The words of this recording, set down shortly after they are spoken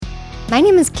My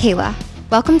name is Kayla.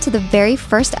 Welcome to the very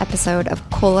first episode of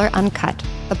Kohler Uncut,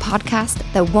 the podcast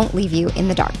that won't leave you in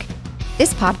the dark.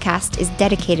 This podcast is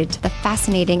dedicated to the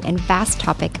fascinating and vast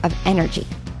topic of energy.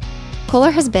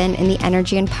 Kohler has been in the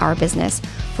energy and power business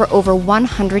for over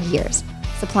 100 years,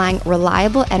 supplying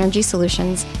reliable energy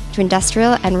solutions to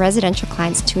industrial and residential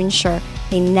clients to ensure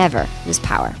they never lose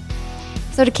power.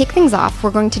 So to kick things off,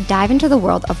 we're going to dive into the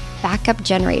world of backup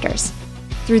generators.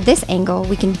 Through this angle,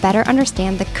 we can better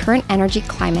understand the current energy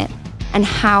climate and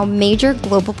how major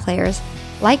global players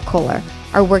like Kohler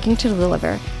are working to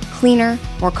deliver cleaner,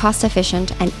 more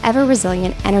cost-efficient, and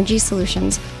ever-resilient energy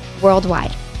solutions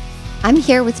worldwide. I'm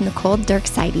here with Nicole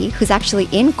Dirk-Seide, who's actually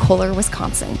in Kohler,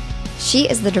 Wisconsin. She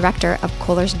is the director of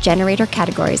Kohler's generator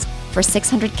categories for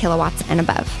 600 kilowatts and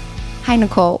above. Hi,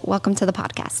 Nicole. Welcome to the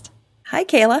podcast. Hi,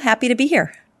 Kayla. Happy to be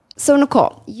here. So,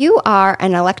 Nicole, you are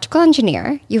an electrical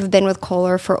engineer. You've been with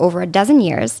Kohler for over a dozen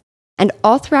years, and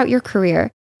all throughout your career,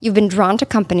 you've been drawn to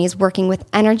companies working with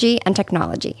energy and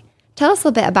technology. Tell us a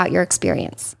little bit about your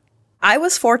experience. I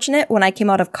was fortunate when I came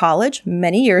out of college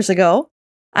many years ago.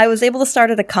 I was able to start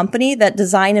at a company that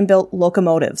designed and built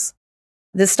locomotives.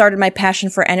 This started my passion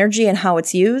for energy and how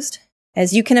it's used.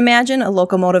 As you can imagine, a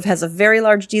locomotive has a very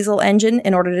large diesel engine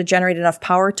in order to generate enough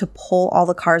power to pull all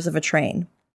the cars of a train.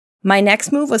 My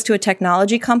next move was to a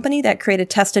technology company that created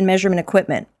test and measurement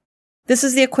equipment. This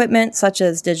is the equipment such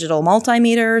as digital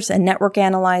multimeters and network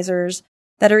analyzers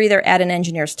that are either at an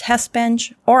engineer's test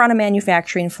bench or on a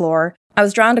manufacturing floor. I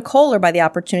was drawn to Kohler by the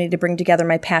opportunity to bring together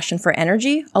my passion for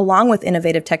energy along with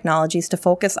innovative technologies to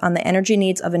focus on the energy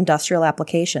needs of industrial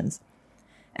applications.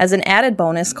 As an added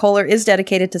bonus, Kohler is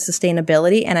dedicated to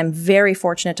sustainability, and I'm very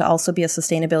fortunate to also be a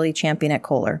sustainability champion at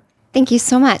Kohler. Thank you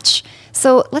so much.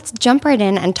 So let's jump right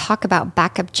in and talk about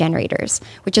backup generators,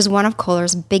 which is one of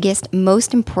Kohler's biggest,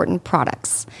 most important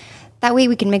products. That way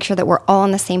we can make sure that we're all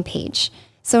on the same page.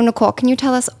 So Nicole, can you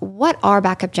tell us what are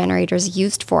backup generators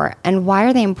used for and why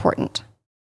are they important?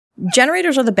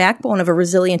 Generators are the backbone of a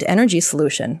resilient energy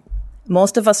solution.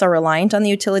 Most of us are reliant on the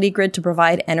utility grid to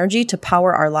provide energy to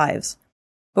power our lives.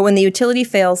 But when the utility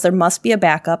fails, there must be a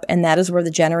backup, and that is where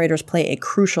the generators play a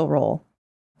crucial role.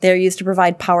 They're used to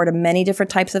provide power to many different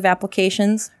types of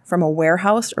applications, from a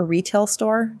warehouse or retail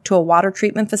store to a water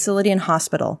treatment facility and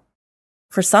hospital.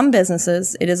 For some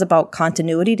businesses, it is about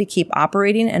continuity to keep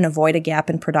operating and avoid a gap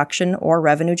in production or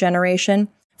revenue generation.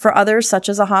 For others, such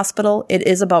as a hospital, it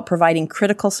is about providing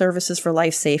critical services for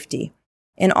life safety.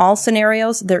 In all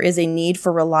scenarios, there is a need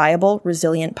for reliable,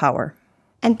 resilient power.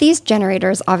 And these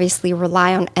generators obviously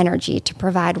rely on energy to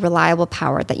provide reliable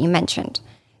power that you mentioned.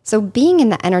 So being in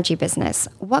the energy business,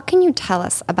 what can you tell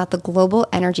us about the global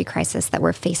energy crisis that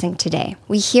we're facing today?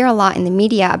 We hear a lot in the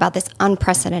media about this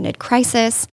unprecedented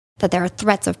crisis, that there are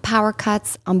threats of power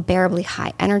cuts, unbearably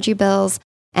high energy bills,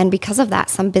 and because of that,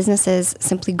 some businesses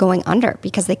simply going under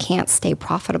because they can't stay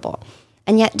profitable.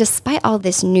 And yet, despite all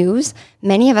this news,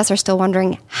 many of us are still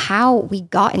wondering how we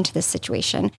got into this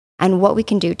situation and what we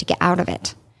can do to get out of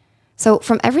it. So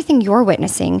from everything you're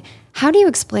witnessing, how do you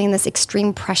explain this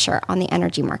extreme pressure on the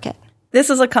energy market? This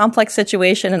is a complex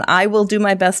situation, and I will do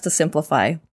my best to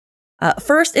simplify.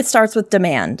 First, it starts with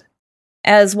demand.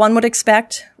 As one would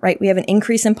expect, right, we have an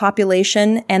increase in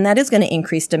population, and that is going to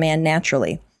increase demand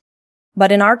naturally.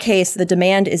 But in our case, the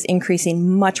demand is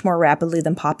increasing much more rapidly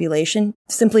than population,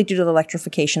 simply due to the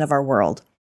electrification of our world.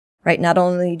 Right, not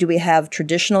only do we have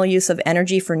traditional use of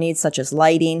energy for needs such as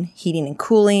lighting, heating and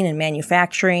cooling, and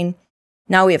manufacturing,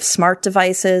 now we have smart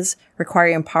devices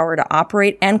requiring power to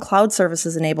operate and cloud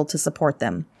services enabled to support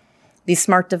them. These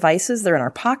smart devices, they're in our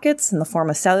pockets in the form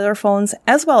of cellular phones,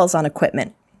 as well as on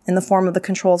equipment in the form of the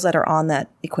controls that are on that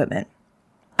equipment.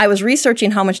 I was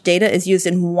researching how much data is used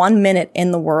in 1 minute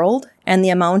in the world, and the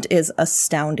amount is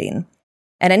astounding.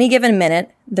 At any given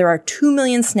minute, there are 2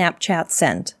 million Snapchats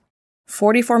sent,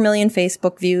 44 million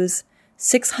Facebook views,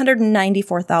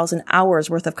 694,000 hours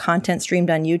worth of content streamed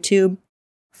on YouTube,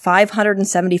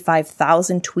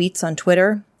 575,000 tweets on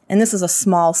Twitter, and this is a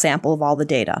small sample of all the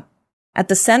data. At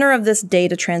the center of this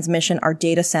data transmission are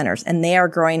data centers, and they are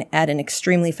growing at an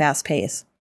extremely fast pace.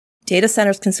 Data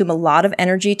centers consume a lot of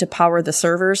energy to power the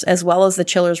servers, as well as the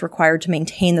chillers required to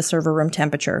maintain the server room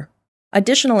temperature.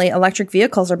 Additionally, electric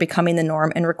vehicles are becoming the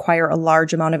norm and require a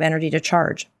large amount of energy to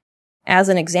charge. As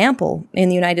an example, in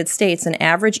the United States, an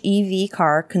average EV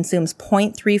car consumes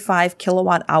 0.35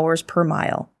 kilowatt hours per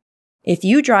mile. If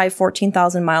you drive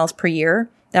 14,000 miles per year,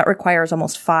 that requires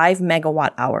almost 5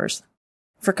 megawatt hours.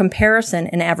 For comparison,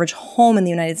 an average home in the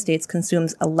United States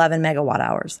consumes 11 megawatt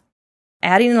hours.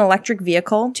 Adding an electric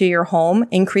vehicle to your home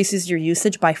increases your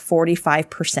usage by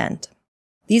 45%.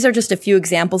 These are just a few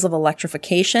examples of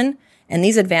electrification, And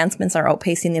these advancements are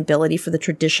outpacing the ability for the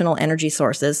traditional energy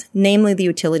sources, namely the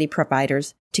utility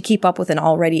providers, to keep up with an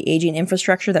already aging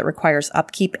infrastructure that requires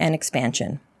upkeep and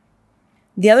expansion.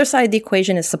 The other side of the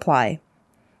equation is supply.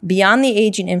 Beyond the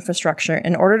aging infrastructure,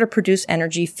 in order to produce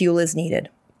energy, fuel is needed.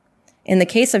 In the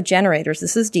case of generators,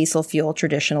 this is diesel fuel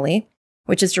traditionally,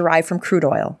 which is derived from crude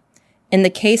oil. In the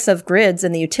case of grids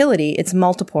and the utility, it's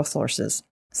multiple sources,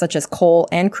 such as coal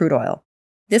and crude oil.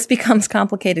 This becomes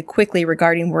complicated quickly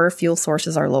regarding where fuel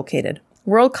sources are located.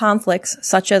 World conflicts,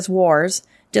 such as wars,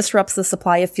 disrupts the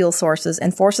supply of fuel sources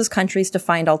and forces countries to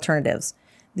find alternatives.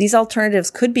 These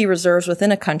alternatives could be reserves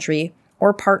within a country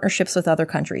or partnerships with other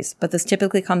countries, but this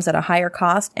typically comes at a higher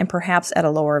cost and perhaps at a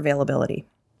lower availability.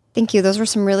 Thank you. Those were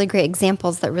some really great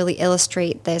examples that really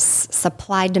illustrate this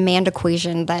supply-demand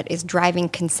equation that is driving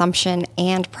consumption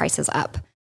and prices up.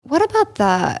 What about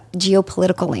the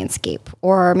geopolitical landscape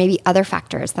or maybe other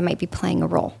factors that might be playing a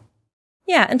role?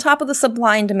 Yeah, on top of the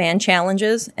supply and demand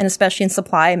challenges, and especially in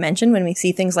supply, I mentioned when we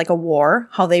see things like a war,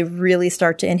 how they really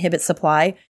start to inhibit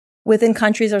supply. Within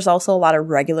countries, there's also a lot of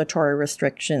regulatory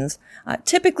restrictions,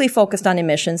 typically focused on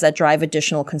emissions that drive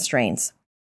additional constraints.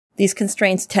 These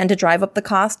constraints tend to drive up the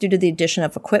cost due to the addition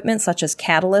of equipment such as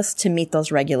catalysts to meet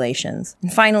those regulations.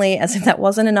 And finally, as if that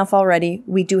wasn't enough already,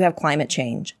 we do have climate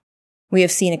change. We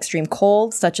have seen extreme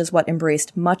cold, such as what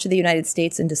embraced much of the United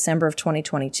States in December of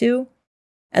 2022,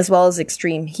 as well as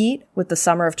extreme heat, with the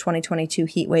summer of 2022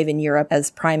 heat wave in Europe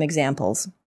as prime examples.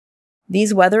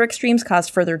 These weather extremes cause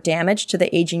further damage to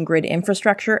the aging grid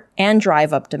infrastructure and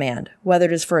drive up demand, whether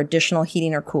it is for additional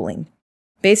heating or cooling.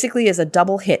 Basically is a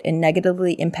double hit in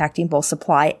negatively impacting both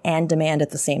supply and demand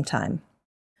at the same time.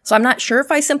 So I'm not sure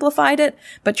if I simplified it,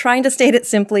 but trying to state it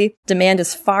simply, demand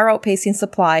is far outpacing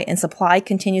supply, and supply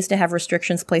continues to have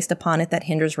restrictions placed upon it that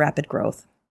hinders rapid growth.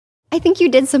 I think you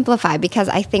did simplify, because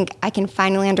I think I can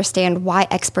finally understand why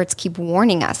experts keep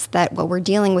warning us that what we're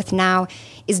dealing with now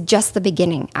is just the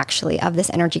beginning, actually, of this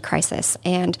energy crisis.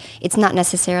 And it's not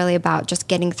necessarily about just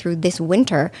getting through this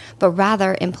winter, but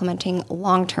rather implementing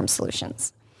long-term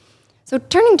solutions. So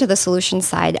turning to the solution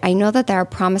side, I know that there are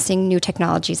promising new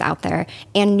technologies out there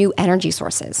and new energy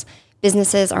sources.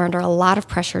 Businesses are under a lot of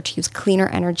pressure to use cleaner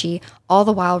energy, all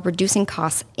the while reducing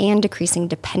costs and decreasing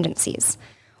dependencies.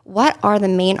 What are the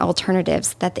main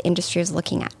alternatives that the industry is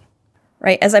looking at?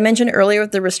 Right. As I mentioned earlier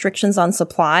with the restrictions on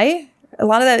supply, a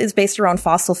lot of that is based around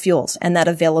fossil fuels and that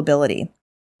availability.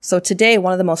 So today,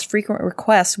 one of the most frequent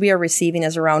requests we are receiving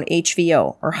is around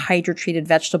HVO, or hydrotreated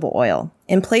vegetable oil,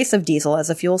 in place of diesel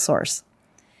as a fuel source.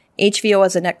 HVO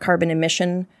has a net carbon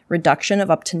emission reduction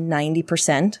of up to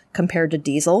 90% compared to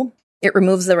diesel. It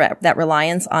removes that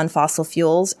reliance on fossil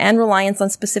fuels and reliance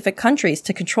on specific countries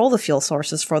to control the fuel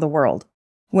sources for the world.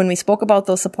 When we spoke about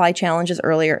those supply challenges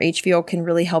earlier, HVO can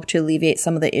really help to alleviate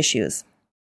some of the issues.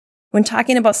 When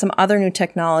talking about some other new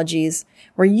technologies,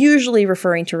 we're usually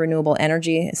referring to renewable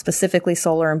energy, specifically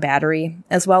solar and battery,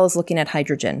 as well as looking at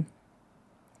hydrogen.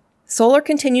 Solar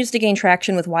continues to gain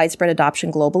traction with widespread adoption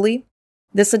globally.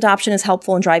 This adoption is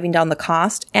helpful in driving down the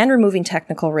cost and removing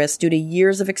technical risks due to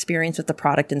years of experience with the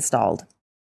product installed.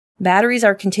 Batteries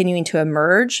are continuing to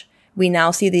emerge. We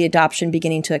now see the adoption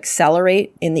beginning to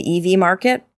accelerate in the EV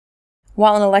market.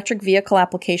 While an electric vehicle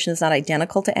application is not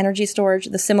identical to energy storage,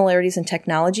 the similarities in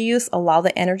technology use allow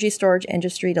the energy storage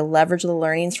industry to leverage the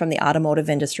learnings from the automotive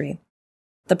industry.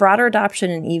 The broader adoption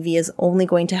in EV is only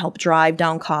going to help drive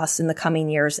down costs in the coming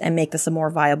years and make this a more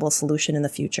viable solution in the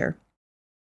future.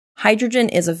 Hydrogen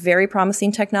is a very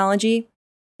promising technology.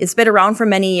 It's been around for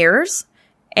many years,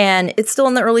 and it's still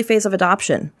in the early phase of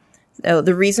adoption.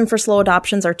 The reason for slow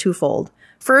adoptions are twofold.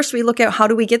 First, we look at how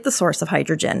do we get the source of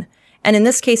hydrogen. And in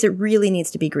this case, it really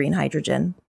needs to be green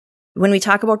hydrogen. When we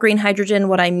talk about green hydrogen,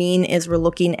 what I mean is we're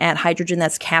looking at hydrogen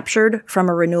that's captured from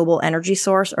a renewable energy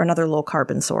source or another low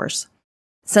carbon source.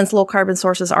 Since low carbon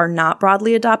sources are not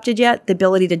broadly adopted yet, the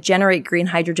ability to generate green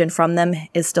hydrogen from them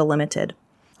is still limited.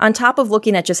 On top of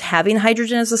looking at just having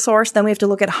hydrogen as a source, then we have to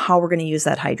look at how we're going to use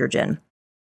that hydrogen.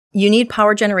 You need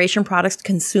power generation products to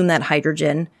consume that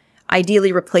hydrogen,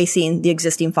 ideally replacing the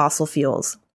existing fossil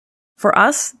fuels. For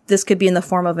us, this could be in the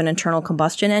form of an internal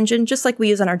combustion engine, just like we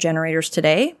use on our generators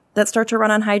today that start to run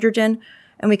on hydrogen.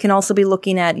 And we can also be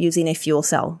looking at using a fuel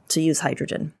cell to use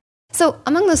hydrogen. So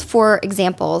among those 4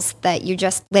 examples that you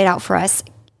just laid out for us,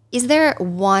 is there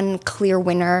one clear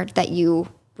winner that you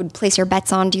would place your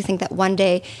bets on? Do you think that one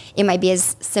day it might be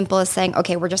as simple as saying,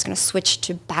 okay, we're just going to switch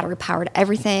to battery-powered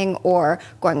everything, or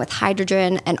going with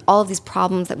hydrogen, and all of these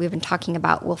problems that we've been talking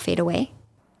about will fade away?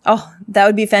 Oh, that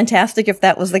would be fantastic if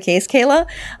that was the case, Kayla.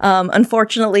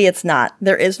 Unfortunately, it's not.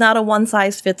 There is not a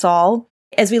one-size-fits-all.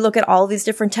 As we look at all these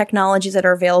different technologies that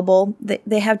are available,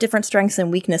 they have different strengths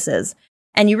and weaknesses.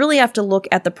 And you really have to look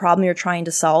at the problem you're trying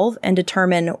to solve and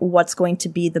determine what's going to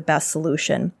be the best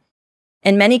solution.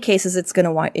 In many cases,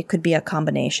 it could be a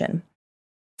combination.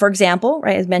 For example,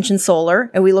 right, as mentioned,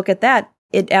 solar, and we look at that,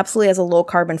 it absolutely has a low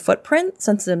carbon footprint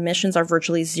since the emissions are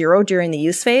virtually zero during the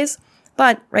use phase.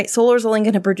 But, right, solar is only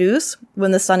going to produce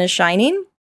when the sun is shining.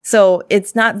 So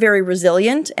it's not very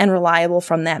resilient and reliable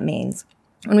from that means.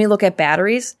 When we look at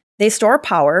batteries, they store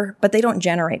power, but they don't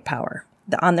generate power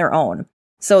on their own.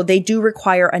 So they do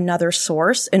require another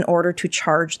source in order to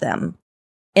charge them.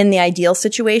 In the ideal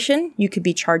situation, you could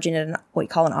be charging at what we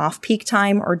call an off-peak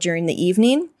time or during the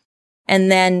evening,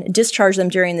 and then discharge them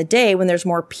during the day when there's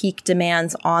more peak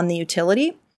demands on the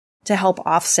utility to help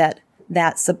offset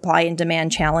that supply and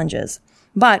demand challenges.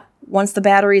 But once the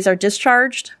batteries are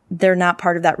discharged, they're not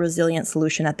part of that resilient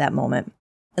solution at that moment.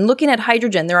 And looking at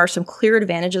hydrogen, there are some clear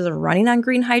advantages of running on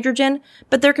green hydrogen,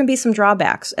 but there can be some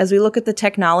drawbacks. As we look at the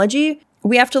technology,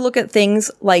 we have to look at things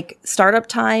like startup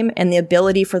time and the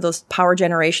ability for those power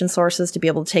generation sources to be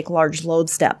able to take large load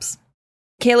steps.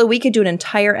 Kayla, we could do an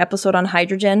entire episode on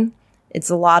hydrogen. It's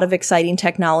a lot of exciting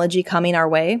technology coming our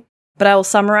way, but I will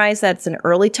summarize that it's an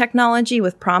early technology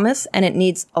with promise, and it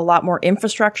needs a lot more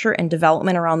infrastructure and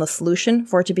development around the solution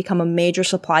for it to become a major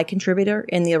supply contributor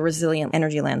in the resilient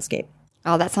energy landscape.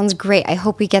 Oh, that sounds great. I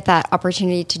hope we get that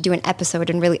opportunity to do an episode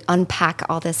and really unpack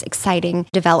all this exciting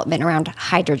development around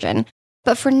hydrogen.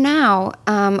 But for now,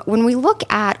 when we look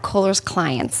at Kohler's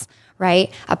clients,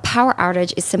 right, a power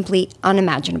outage is simply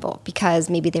unimaginable because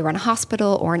maybe they run a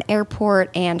hospital or an airport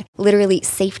and literally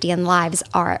safety and lives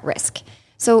are at risk.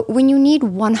 So when you need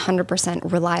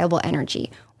 100% reliable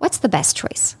energy, what's the best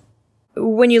choice?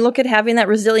 When you look at having that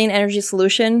resilient energy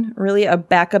solution, really a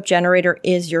backup generator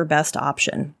is your best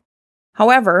option.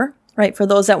 However, right, for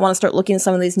those that want to start looking at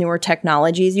some of these newer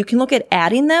technologies, you can look at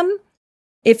adding them.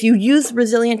 If you use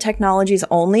resilient technologies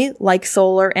only, like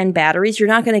solar and batteries, you're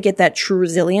not going to get that true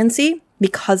resiliency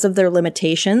because of their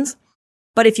limitations.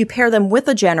 But if you pair them with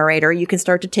a generator, you can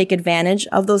start to take advantage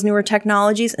of those newer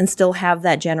technologies and still have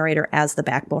that generator as the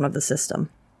backbone of the system.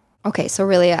 Okay, so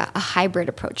really a hybrid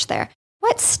approach there.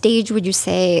 What stage would you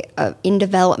say in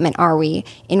development are we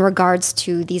in regards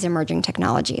to these emerging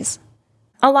technologies?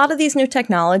 A lot of these new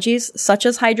technologies, such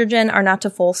as hydrogen, are not to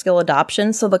full-scale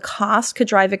adoption, so the cost could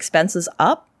drive expenses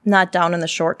up, not down in the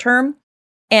short term.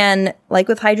 And like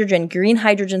with hydrogen, green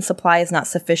hydrogen supply is not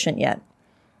sufficient yet.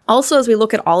 Also, as we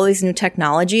look at all of these new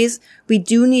technologies, we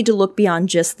do need to look beyond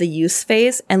just the use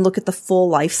phase and look at the full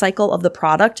life cycle of the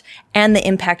product and the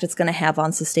impact it's going to have on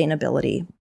sustainability.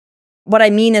 What I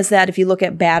mean is that if you look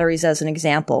at batteries as an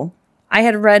example, I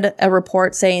had read a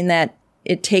report saying that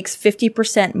it takes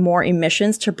 50% more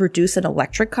emissions to produce an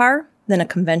electric car than a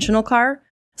conventional car.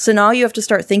 So now you have to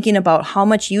start thinking about how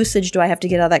much usage do I have to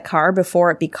get out of that car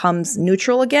before it becomes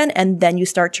neutral again, and then you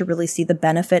start to really see the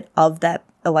benefit of that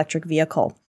electric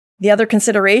vehicle. The other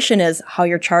consideration is how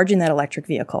you're charging that electric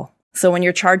vehicle. So when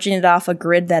you're charging it off a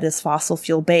grid that is fossil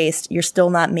fuel based, you're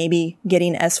still not maybe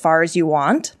getting as far as you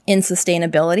want in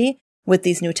sustainability with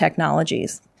these new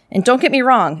technologies. And don't get me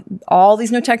wrong, all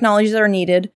these new technologies are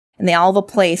needed and they all have a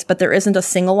place, but there isn't a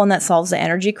single one that solves the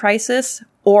energy crisis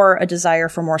or a desire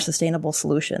for more sustainable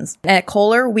solutions. And at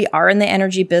Kohler, we are in the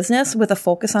energy business with a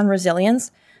focus on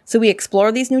resilience. So we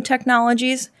explore these new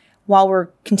technologies while we're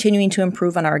continuing to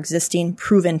improve on our existing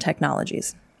proven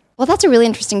technologies. Well, that's a really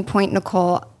interesting point,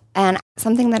 Nicole, and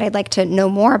something that I'd like to know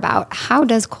more about. How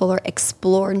does Kohler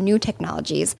explore new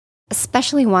technologies,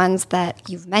 especially ones that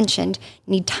you've mentioned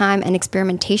need time and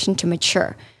experimentation to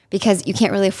mature? Because you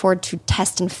can't really afford to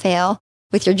test and fail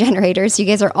with your generators. You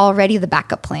guys are already the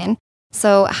backup plan.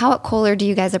 So how at Kohler do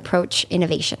you guys approach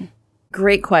innovation?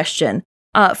 Great question.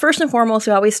 First and foremost,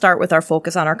 we always start with our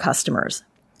focus on our customers.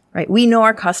 Right? We know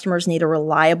our customers need a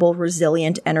reliable,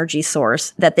 resilient energy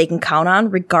source that they can count on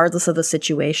regardless of the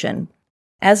situation.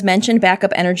 As mentioned,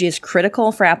 backup energy is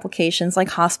critical for applications like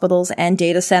hospitals and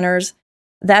data centers.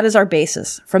 That is our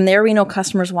basis. From there, we know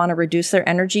customers want to reduce their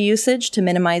energy usage to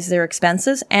minimize their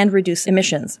expenses and reduce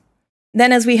emissions.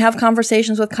 Then as we have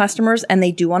conversations with customers and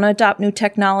they do want to adopt new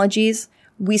technologies,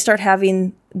 we start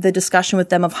having the discussion with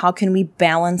them of how can we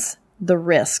balance the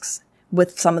risks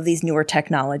with some of these newer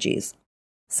technologies.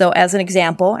 So as an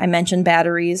example, I mentioned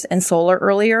batteries and solar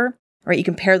earlier, right? You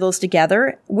can pair those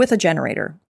together with a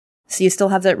generator. So you still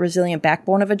have that resilient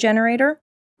backbone of a generator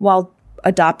while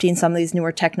adopting some of these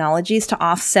newer technologies to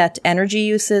offset energy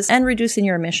uses and reducing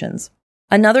your emissions.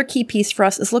 Another key piece for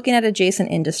us is looking at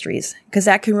adjacent industries, because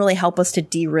that can really help us to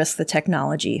de-risk the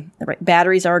technology. Right?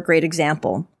 Batteries are a great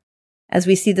example. As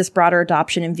we see this broader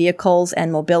adoption in vehicles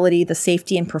and mobility, the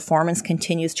safety and performance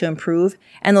continues to improve,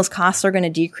 and those costs are going to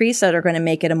decrease that are going to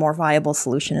make it a more viable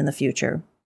solution in the future.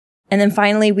 And then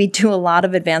finally, we do a lot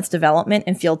of advanced development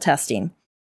and field testing.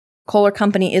 Kohler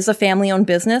Company is a family-owned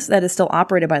business that is still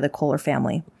operated by the Kohler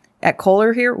family. At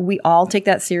Kohler here, we all take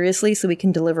that seriously so we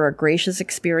can deliver a gracious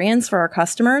experience for our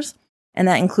customers, and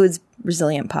that includes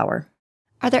resilient power.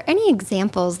 Are there any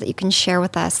examples that you can share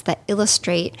with us that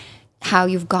illustrate how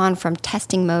you've gone from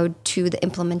testing mode to the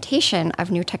implementation of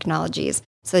new technologies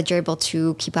so that you're able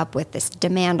to keep up with this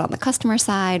demand on the customer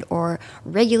side or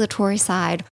regulatory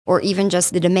side, or even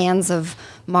just the demands of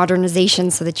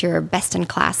modernization so that you're best in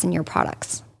class in your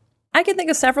products? I can think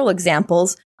of several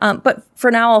examples, but for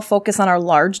now I'll focus on our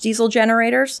large diesel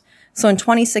generators. So in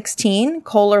 2016,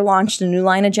 Kohler launched a new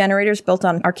line of generators built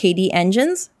on our KD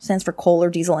engines, stands for Kohler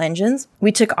diesel engines.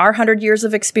 We took our 100 years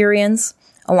of experience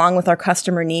along with our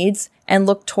customer needs and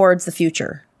looked towards the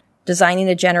future, designing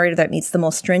a generator that meets the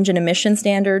most stringent emission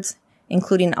standards,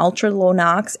 including ultra-low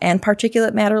NOx and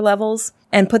particulate matter levels,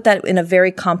 and put that in a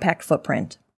very compact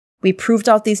footprint. We proved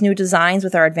out these new designs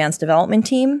with our advanced development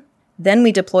team. Then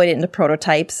we deployed it into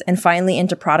prototypes and finally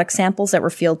into product samples that were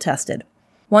field tested.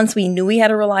 Once we knew we had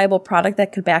a reliable product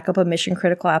that could back up a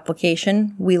mission-critical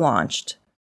application, we launched.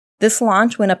 This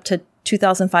launch went up to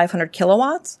 2,500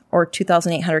 kilowatts or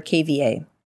 2,800 kVA.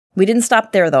 We didn't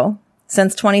stop there though.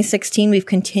 Since 2016, we've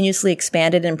continuously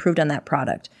expanded and improved on that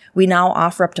product. We now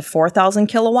offer up to 4,000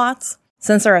 kilowatts.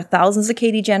 Since there are thousands of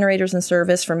KD generators in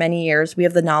service for many years, we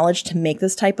have the knowledge to make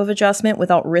this type of adjustment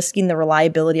without risking the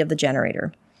reliability of the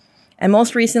generator. And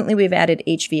most recently, we've added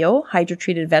HVO,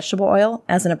 hydrotreated vegetable oil,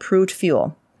 as an approved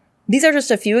fuel. These are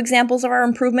just a few examples of our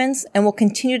improvements, and we'll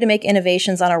continue to make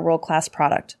innovations on our world-class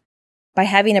product. By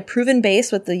having a proven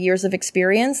base with the years of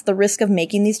experience, the risk of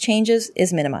making these changes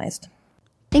is minimized.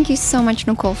 Thank you so much,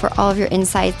 Nicole, for all of your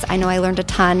insights. I know I learned a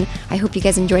ton. I hope you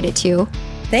guys enjoyed it too.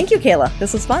 Thank you, Kayla.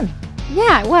 This was fun.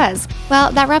 Yeah, it was.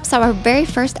 Well, that wraps up our very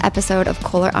first episode of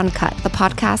Kohler Uncut, the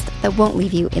podcast that won't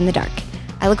leave you in the dark.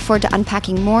 I look forward to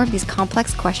unpacking more of these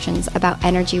complex questions about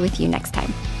energy with you next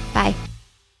time. Bye.